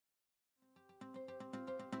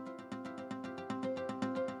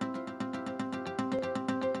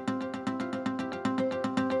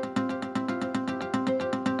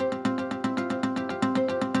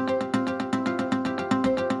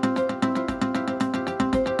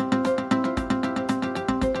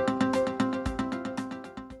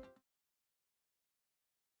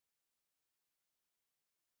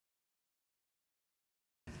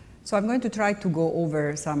So I'm going to try to go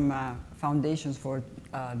over some foundations for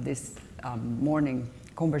this morning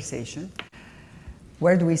conversation.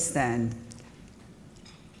 Where do we stand?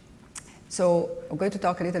 So I'm going to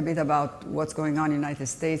talk a little bit about what's going on in the United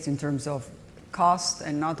States in terms of cost,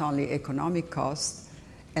 and not only economic cost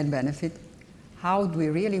and benefit. How do we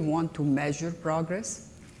really want to measure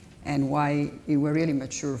progress, and why we're really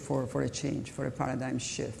mature for a change, for a paradigm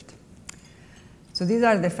shift. So these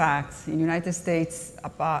are the facts. In the United States,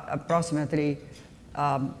 approximately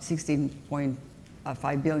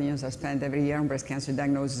 16.5 billion are spent every year on breast cancer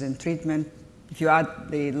diagnosis and treatment. If you add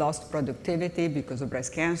the lost productivity because of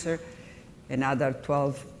breast cancer, another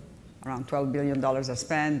around $12 billion are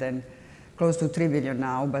spent, and close to 3 billion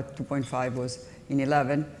now, but 2.5 was in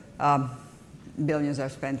 11. Billions are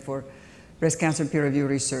spent for breast cancer peer review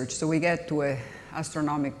research. So we get to an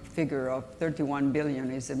astronomical figure of 31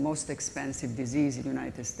 billion. Is the most expensive disease in the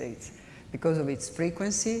United States because of its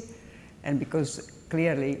frequency, and because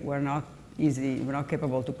clearly we're not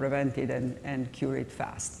capable to prevent it and cure it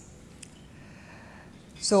fast.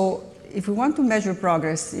 So if we want to measure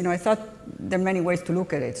progress, I thought there are many ways to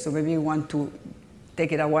look at it. So maybe we want to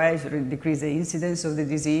take it away, so decrease the incidence of the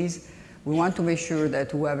disease. We want to make sure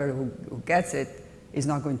that whoever who gets it is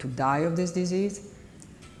not going to die of this disease.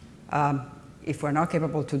 If we're not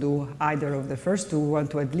capable to do either of the first two, we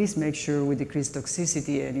want to at least make sure we decrease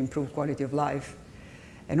toxicity and improve quality of life.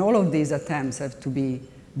 And all of these attempts have to be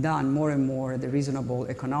done more and more at a reasonable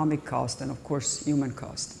economic cost and, of course, human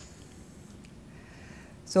cost.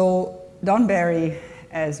 So Don Barry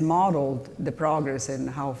has modeled the progress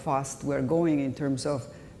and how fast we're going in terms of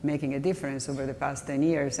making a difference over the past 10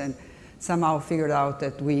 years, and somehow figured out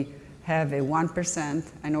that we have a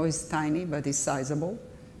 1%, I know it's tiny, but it's sizable,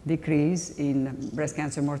 decrease in breast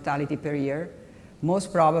cancer mortality per year.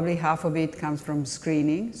 Most probably half of it comes from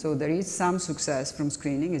screening, so there is some success from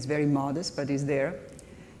screening. It's very modest, but it's there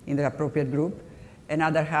in the appropriate group.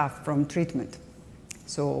 Another half from treatment.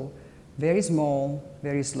 So very small,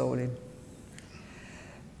 very slowly.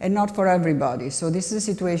 And not for everybody. So this is a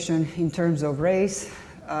situation in terms of race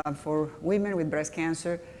for women with breast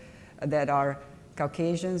cancer that are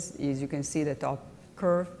Caucasians. As you can see the top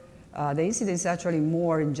curve. The incidence is actually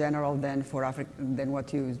more in general than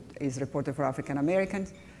what is reported for African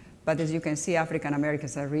Americans. But as you can see, African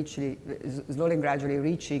Americans are slowly and gradually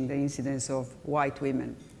reaching the incidence of white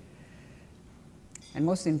women. And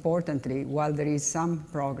most importantly, while there is some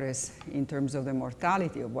progress in terms of the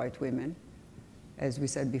mortality of white women, as we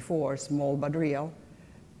said before, small but real,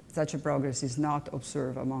 such a progress is not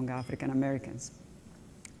observed among African Americans.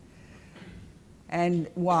 And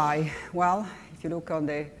why? Well, if you look on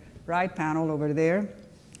the right panel over there,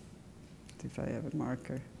 if I have a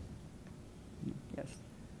marker, yes,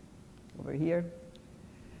 over here.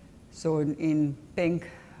 So in pink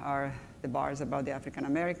are the bars about the African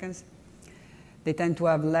Americans. They tend to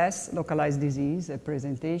have less localized disease at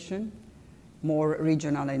presentation, more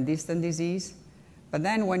regional and distant disease. But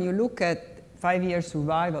then when you look at 5-year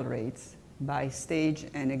survival rates by stage,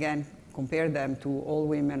 and again, compare them to all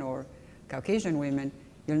women or Caucasian women,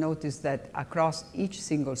 you'll notice that across each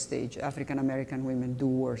single stage, African American women do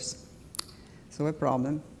worse. So a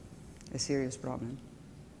problem, a serious problem.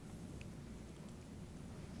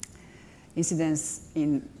 Incidence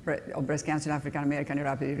of breast cancer in African American is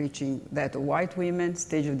rapidly reaching that of white women.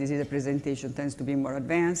 Stage of disease presentation tends to be more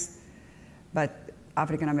advanced, but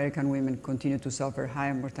African American women continue to suffer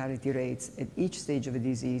higher mortality rates at each stage of the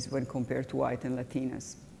disease when compared to white and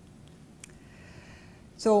Latinas.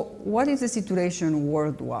 So what is the situation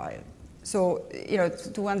worldwide? So,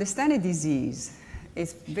 to understand a disease,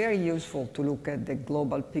 it's very useful to look at the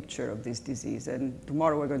global picture of this disease. And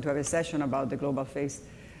tomorrow we're going to have a session about the global face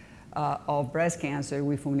of breast cancer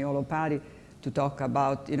with Funmiolo Pari to talk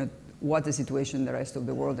about, what the situation in the rest of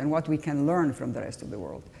the world and what we can learn from the rest of the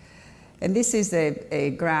world. And this is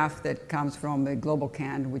a graph that comes from a Global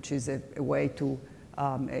Can, which is a way to,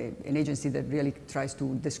 an agency that really tries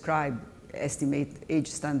to estimate age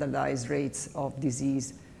standardized rates of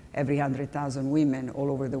disease every 100,000 women all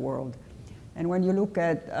over the world. And when you look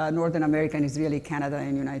at Northern America, it's really Canada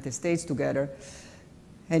and United States together.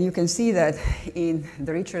 And you can see that in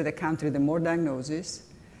the richer the country, the more diagnosis.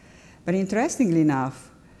 But interestingly enough,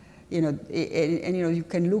 you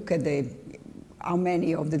can look at how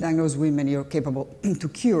many of the diagnosed women you're capable to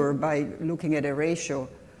cure by looking at a ratio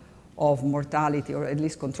of mortality, or at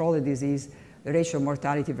least control the disease, the ratio of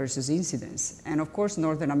mortality versus incidence. And of course,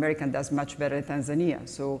 Northern America does much better than Tanzania.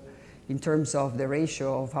 So in terms of the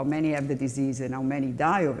ratio of how many have the disease and how many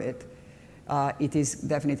die of it, it is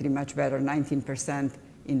definitely much better, 19%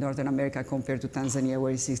 in Northern America compared to Tanzania,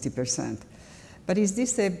 where it's 60%. But is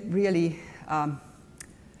this a really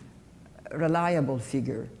reliable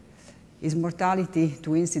figure? Is mortality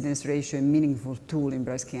to incidence ratio a meaningful tool in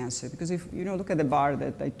breast cancer? Because if you look at the bar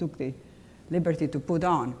that I took the liberty to put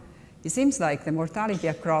on, it seems like the mortality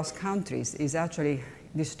across countries is actually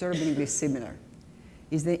disturbingly similar.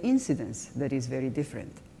 It's the incidence that is very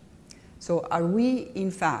different. So are we,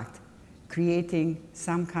 in fact, creating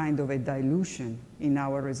some kind of a dilution in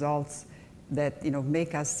our results that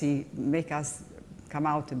make us come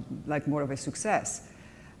out like more of a success?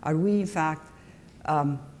 Are we, in fact,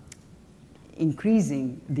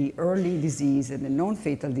 increasing the early disease and the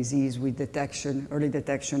non-fatal disease with detection, early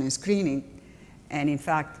detection and screening, and in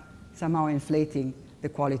fact, somehow inflating the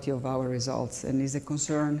quality of our results? And is a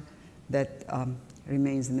concern that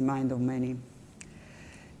remains in the mind of many.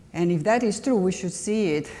 And if that is true, we should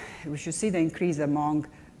see the increase among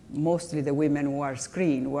mostly the women who are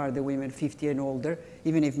screened, who are the women 50 and older,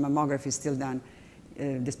 even if mammography is still done,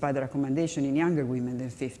 despite the recommendation, in younger women than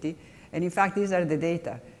 50. And in fact, these are the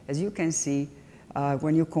data. As you can see,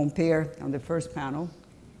 when you compare on the first panel,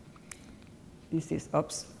 this is,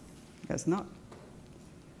 oops, that's not.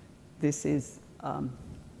 This is, I'm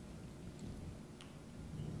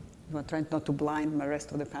trying not to blind my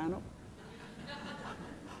rest of the panel.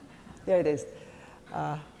 There it is.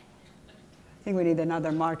 I think we need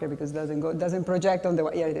another marker because it doesn't project on the,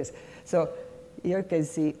 here it is. So here you can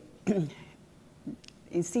see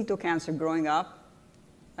in situ cancer growing up,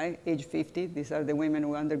 right, age 50, these are the women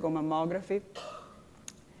who undergo mammography.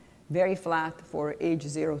 Very flat for age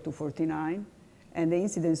 0 to 49. And the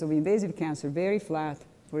incidence of invasive cancer, very flat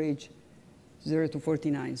for age 0 to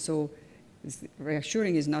 49. So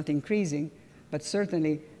reassuring is not increasing, but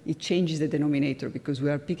certainly it changes the denominator because we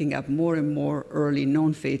are picking up more and more early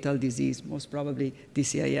non-fatal disease, most probably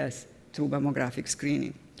DCIS, through mammographic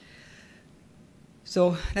screening.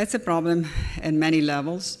 So that's a problem at many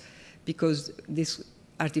levels because this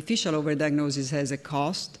artificial overdiagnosis has a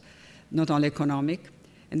cost, not only economic.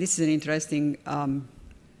 And this is an interesting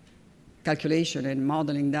calculation and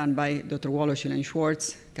modeling done by Dr. Woloshil and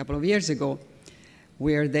Schwartz a couple of years ago,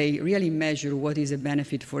 where they really measure what is a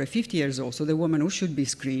benefit for a 50 years old, so the woman who should be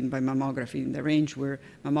screened by mammography in the range where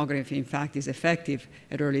mammography, in fact, is effective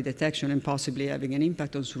at early detection and possibly having an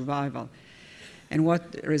impact on survival. And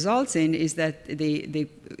what results in is that the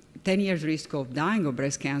 10-year risk of dying of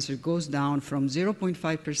breast cancer goes down from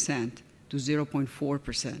 0.5% to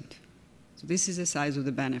 0.4%. So this is the size of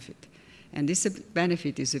the benefit. And this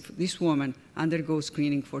benefit is if this woman undergoes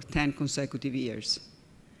screening for 10 consecutive years.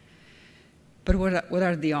 But what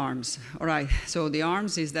are the arms? All right, so the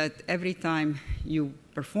arms is that every time you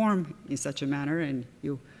perform in such a manner and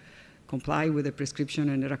you comply with the prescription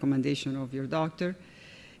and the recommendation of your doctor,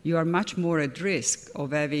 you are much more at risk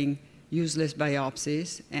of having useless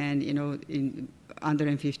biopsies and, in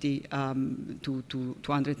 150 to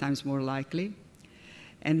 200 times more likely.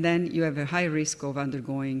 And then you have a high risk of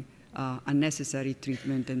undergoing unnecessary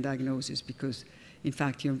treatment and diagnosis because in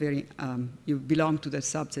fact, you belong to that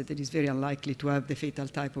subset that is very unlikely to have the fatal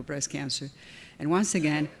type of breast cancer. And once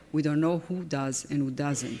again, we don't know who does and who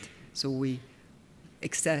doesn't. So there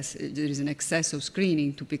is an excess of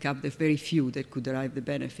screening to pick up the very few that could derive the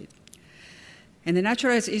benefit. And the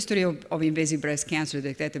natural history of invasive breast cancer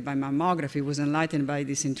detected by mammography was enlightened by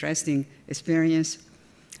this interesting experience,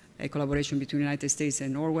 a collaboration between the United States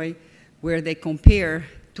and Norway, where they compare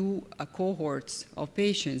two cohorts of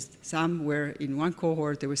patients. Some were in one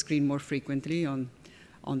cohort, they were screened more frequently on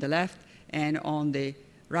the left, and on the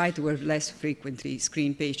right were less frequently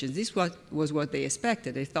screened patients. This was what they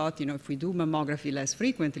expected. They thought, if we do mammography less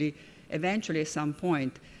frequently, eventually at some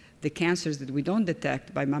point, the cancers that we don't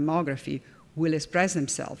detect by mammography will express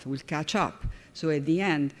themselves, will catch up. So at the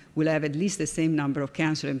end, we'll have at least the same number of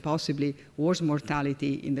cancer and possibly worse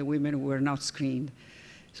mortality in the women who were not screened.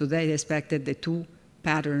 So they expected the two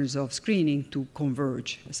patterns of screening to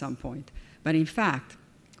converge at some point. But in fact,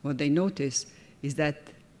 what they noticed is that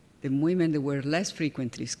the women that were less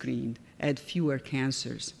frequently screened had fewer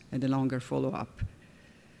cancers and a longer follow-up.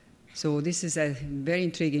 So this is a very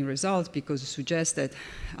intriguing result because it suggests that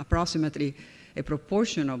approximately a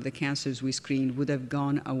proportion of the cancers we screened would have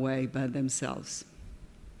gone away by themselves.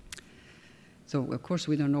 So of course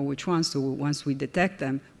we don't know which ones, so once we detect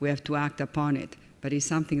them, we have to act upon it. But it's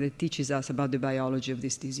something that teaches us about the biology of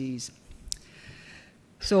this disease.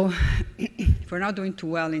 So if we're not doing too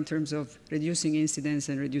well in terms of reducing incidence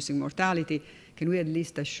and reducing mortality, can we at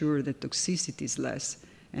least assure that toxicity is less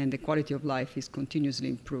and the quality of life is continuously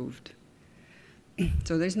improved?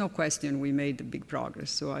 So there's no question we made big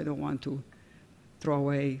progress, so I don't want to throw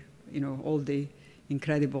away all the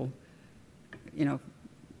incredible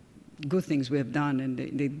good things we have done and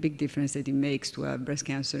the big difference that it makes to have breast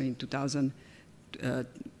cancer in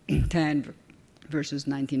 2010 versus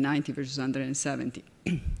 1990 versus 170.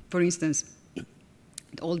 For instance,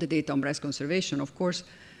 all the data on breast conservation, of course,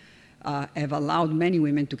 have allowed many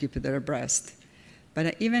women to keep their breast.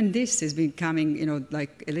 But even this is becoming,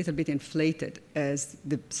 like a little bit inflated as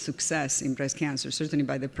the success in breast cancer, certainly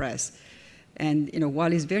by the press. And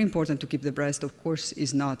while it's very important to keep the breast, of course,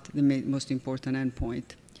 is not the most important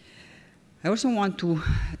endpoint. I also want to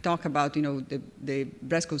talk about, the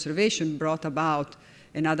breast conservation brought about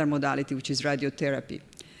another modality, which is radiotherapy.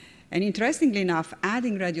 And interestingly enough,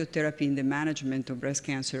 adding radiotherapy in the management of breast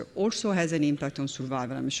cancer also has an impact on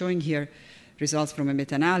survival. I'm showing here results from a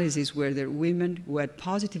meta-analysis where the women who had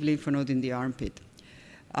positive lymph node in the armpit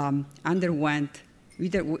underwent,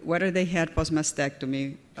 whether they had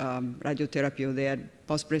post-mastectomy radiotherapy or they had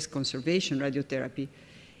post-breast conservation radiotherapy.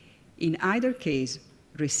 In either case,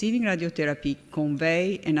 receiving radiotherapy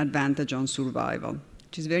convey an advantage on survival,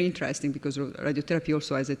 which is very interesting because radiotherapy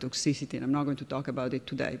also has a toxicity, and I'm not going to talk about it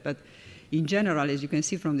today. But in general, as you can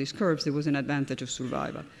see from these curves, there was an advantage of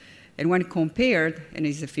survival. And when compared, and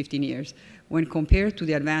this is 15 years, when compared to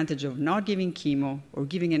the advantage of not giving chemo or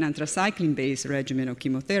giving an anthracycline-based regimen of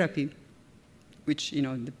chemotherapy, which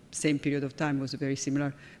in the same period of time was a very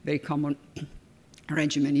similar, very common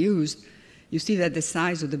regimen used, you see that the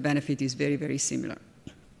size of the benefit is very, very similar.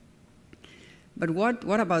 But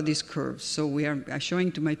what about these curves? So we are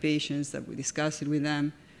showing to my patients that we discuss it with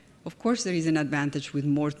them. Of course, there is an advantage with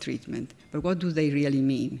more treatment, but what do they really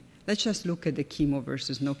mean? Let's just look at the chemo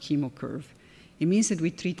versus no chemo curve. It means that we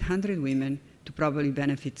treat 100 women to probably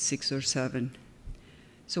benefit 6 or 7.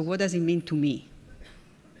 So what does it mean to me?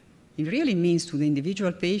 It really means to the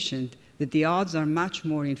individual patient that the odds are much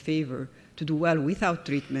more in favor to do well without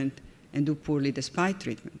treatment and do poorly despite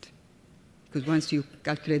treatment. Because once you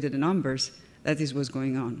calculated the numbers, that is what's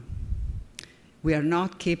going on. We are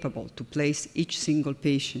not capable to place each single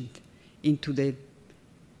patient into the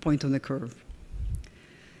point on the curve.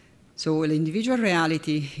 So the individual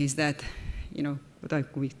reality is that,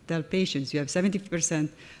 what we tell patients, you have 70%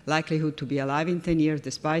 likelihood to be alive in 10 years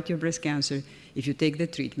despite your breast cancer if you take the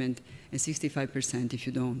treatment, and 65% if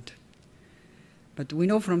you don't. But we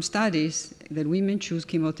know from studies that women choose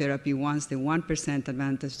chemotherapy once the 1%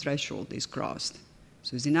 advantage threshold is crossed.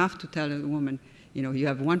 So it's enough to tell a woman, you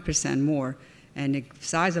have 1% more, and a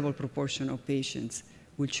sizable proportion of patients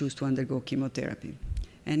will choose to undergo chemotherapy.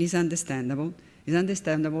 And it's understandable. It's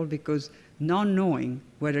understandable because not knowing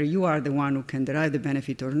whether you are the one who can derive the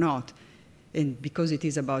benefit or not, and because it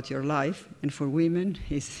is about your life, and for women,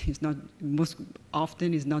 it's not, most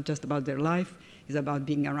often it's not just about their life, it's about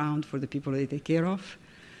being around for the people they take care of.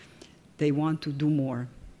 They want to do more.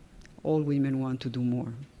 All women want to do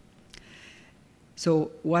more.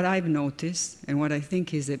 So what I've noticed, and what I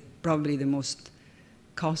think is probably the most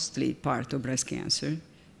costly part of breast cancer,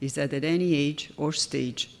 is that at any age or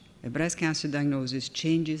stage, a breast cancer diagnosis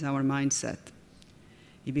changes our mindset.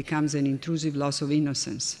 It becomes an intrusive loss of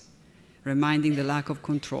innocence, reminding the lack of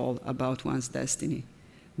control about one's destiny.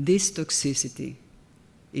 This toxicity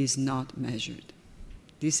is not measured.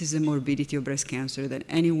 This is the morbidity of breast cancer that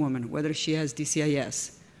any woman, whether she has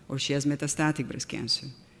DCIS or she has metastatic breast cancer,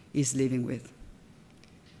 is living with.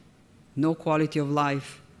 No quality of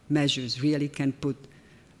life measures really can put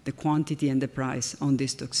the quantity and the price on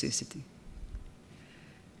this toxicity.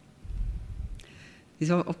 This,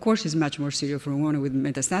 of course, is much more serious for a woman with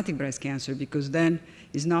metastatic breast cancer because then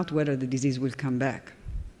it's not whether the disease will come back,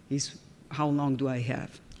 it's how long do I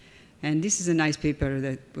have. And this is a nice paper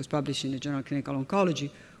that was published in the Journal of Clinical Oncology,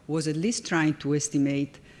 was at least trying to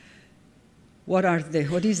estimate what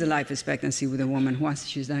is the life expectancy with a woman once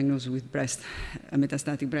she's diagnosed with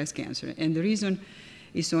metastatic breast cancer. And the reason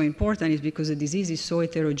it's so important is because the disease is so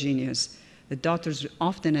heterogeneous that doctors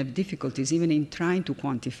often have difficulties even in trying to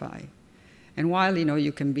quantify. And while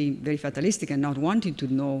you can be very fatalistic and not wanting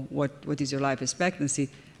to know what is your life expectancy,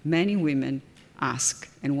 many women ask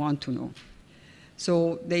and want to know.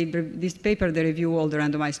 So this paper, they review all the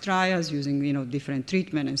randomized trials using different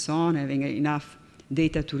treatment and so on, having enough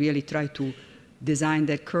data to really try to design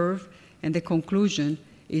that curve. And the conclusion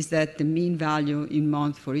is that the mean value in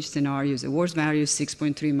month for each scenario is the worst value is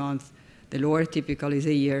 6.3 months, the lower typical is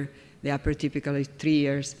a year, the upper typical is 3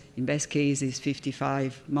 years, in best case is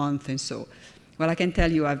 55 months, and so. Well, I can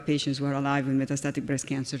tell you I have patients who are alive with metastatic breast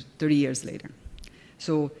cancer 30 years later.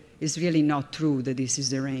 So it's really not true that this is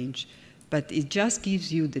the range, but it just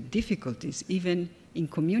gives you the difficulties even in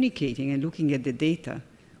communicating and looking at the data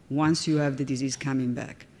once you have the disease coming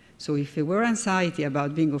back. So if there were anxiety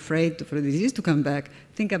about being afraid for the disease to come back,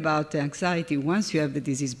 think about the anxiety once you have the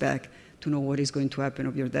disease back to know what is going to happen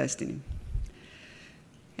of your destiny.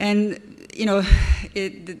 And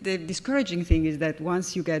the discouraging thing is that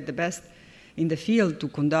once you get the best in the field to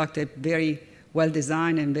conduct a very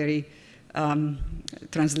well-designed and very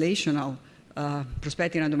translational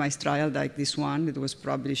prospective randomized trial like this one that was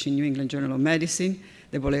published in New England Journal of Medicine,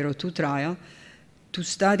 the Bolero-2 trial, to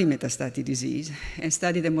study metastatic disease and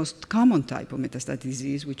study the most common type of metastatic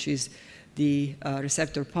disease, which is the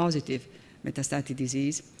receptor-positive metastatic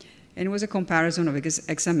disease. And it was a comparison of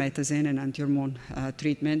exametazine and anti-hormone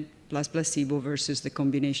treatment plus placebo versus the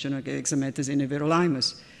combination of exametazine and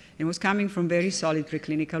everolimus. It was coming from very solid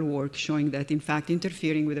preclinical work showing that, in fact,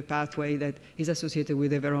 interfering with a pathway that is associated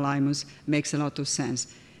with everolimus makes a lot of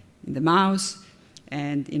sense in the mouse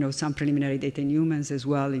and some preliminary data in humans as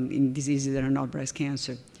well in diseases that are not breast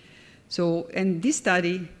cancer. So, and this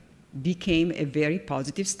study became a very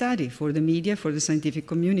positive study for the media, for the scientific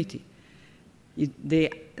community.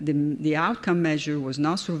 The outcome measure was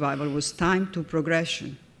not survival, it was time to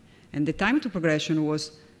progression. And the time to progression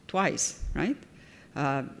was twice, right?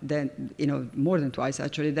 More than twice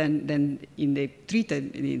actually, than in the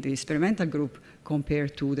treated, in the experimental group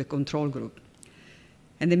compared to the control group.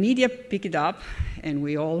 And the media picked it up, and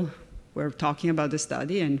we all were talking about the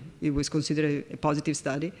study, and it was considered a positive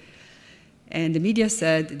study. And the media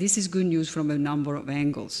said, this is good news from a number of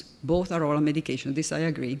angles. Both are oral medication. This I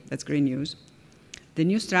agree, that's great news. The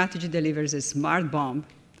new strategy delivers a smart bomb,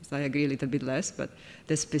 I agree a little bit less, but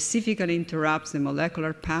that specifically interrupts the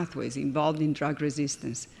molecular pathways involved in drug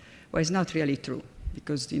resistance. Well, it's not really true,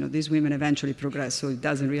 because these women eventually progress, so it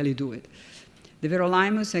doesn't really do it. The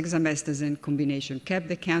everolimus-examestazine combination kept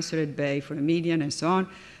the cancer at bay for a median and so on,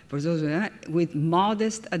 for those with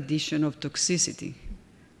modest addition of toxicity.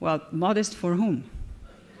 Well, modest for whom?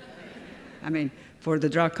 I mean, for the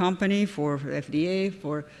drug company, for FDA,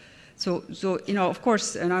 for... So of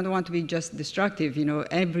course, and I don't want to be just destructive,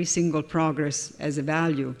 every single progress has a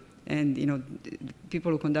value. And,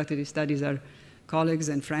 people who conducted these studies are colleagues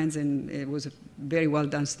and friends, and it was a very well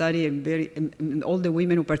done study, and all the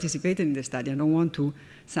women who participated in the study. I don't want to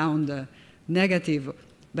sound negative,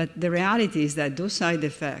 but the reality is that those side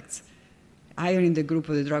effects, higher in the group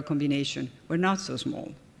of the drug combination, were not so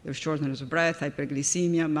small. There's shortness of breath,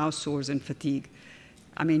 hyperglycemia, mouth sores, and fatigue.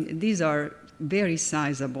 I mean, these are very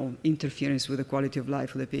sizable interference with the quality of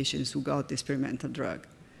life of the patients who got the experimental drug.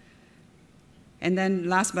 And then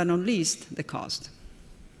last but not least, the cost.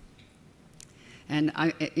 And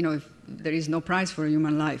if there is no price for a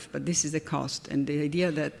human life, but this is the cost. And the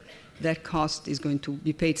idea that that cost is going to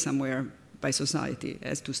be paid somewhere by society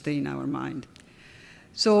has to stay in our mind.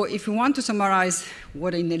 So if we want to summarize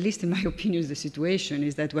what, at least in my opinion, is the situation,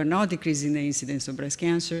 is that we're not decreasing the incidence of breast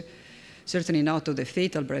cancer, certainly not of the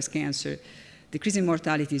fatal breast cancer. Decreasing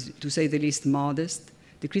mortality is, to say the least, modest.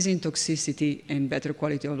 Decreasing toxicity and better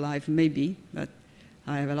quality of life, maybe, but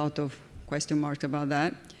I have a lot of question marks about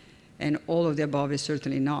that. And all of the above is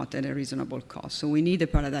certainly not at a reasonable cost. So we need a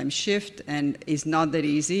paradigm shift, and it's not that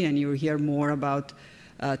easy, and you'll hear more about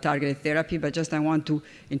targeted therapy, but just I want to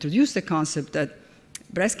introduce the concept that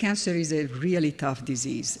breast cancer is a really tough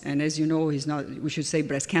disease. And as you know, it's not, we should say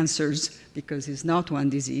breast cancers, because it's not one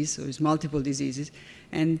disease, so it's multiple diseases.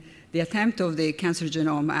 And the attempt of the Cancer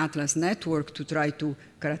Genome Atlas Network to try to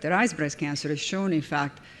characterize breast cancer has shown, in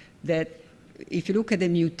fact, that if you look at the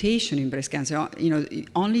mutation in breast cancer,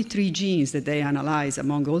 only 3 genes that they analyzed,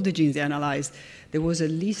 among all the genes they analyzed, there was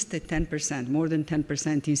at least a 10%, more than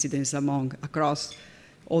 10% incidence across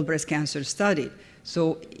all breast cancer studied.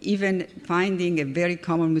 So even finding a very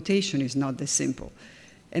common mutation is not that simple.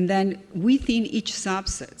 And then within each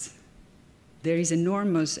subset, there is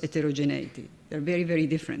enormous heterogeneity. They're very, very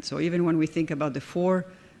different. So even when we think about the 4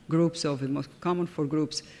 groups of the most common 4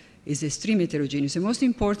 groups, is extremely heterogeneous. And most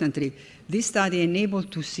importantly, this study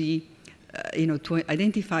enabled to see, to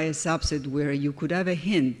identify a subset where you could have a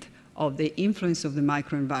hint of the influence of the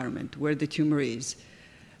microenvironment, where the tumor is.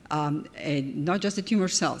 And not just the tumor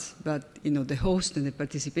cells, but the host and the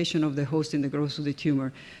participation of the host in the growth of the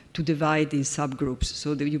tumor to divide in subgroups.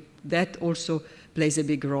 So that also plays a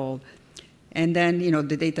big role. And then,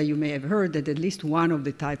 the data you may have heard that at least one of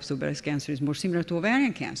the types of breast cancer is more similar to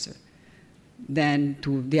ovarian cancer than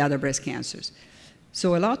to the other breast cancers.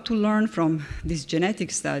 So a lot to learn from these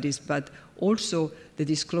genetic studies, but also the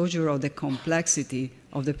disclosure of the complexity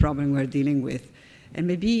of the problem we're dealing with. And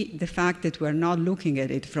maybe the fact that we're not looking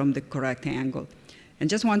at it from the correct angle. And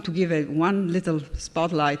just want to give one little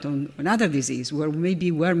spotlight on another disease where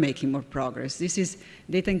maybe we're making more progress. This is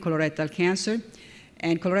data in colorectal cancer.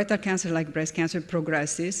 And colorectal cancer, like breast cancer,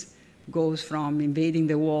 progresses, goes from invading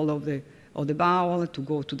the wall of the bowel to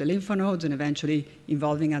go to the lymph nodes and eventually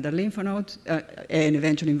involving other lymph nodes and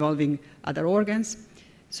eventually involving other organs.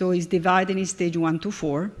 So it's divided in stage 1 to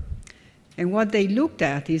 4. And what they looked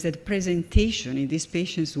at is that presentation in these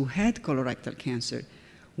patients who had colorectal cancer,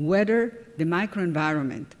 whether the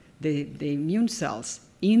microenvironment, the immune cells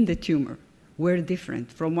in the tumor were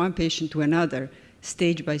different from one patient to another,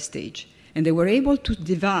 stage by stage. And they were able to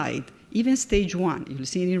divide even stage 1, you'll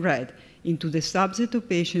see it in red, into the subset of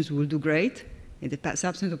patients who will do great and the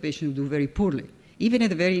subset of patients who do very poorly, even at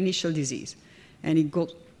the very initial disease. And it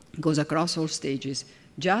goes across all stages,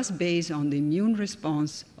 just based on the immune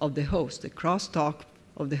response of the host, the crosstalk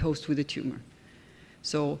of the host with the tumor.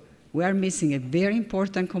 So we are missing a very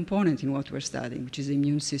important component in what we're studying, which is the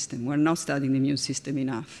immune system. We're not studying the immune system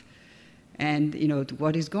enough. And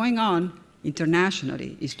what is going on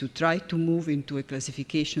internationally is to try to move into a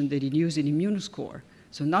classification that uses an immune score.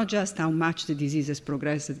 So not just how much the disease has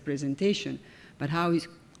progressed at presentation, but how is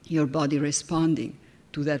your body responding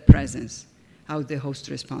to that presence, how the host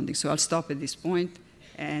responding. So I'll stop at this point,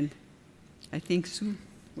 and I think Sue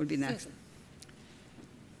will be next.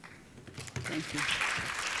 Thank you.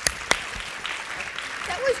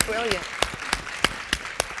 That was brilliant.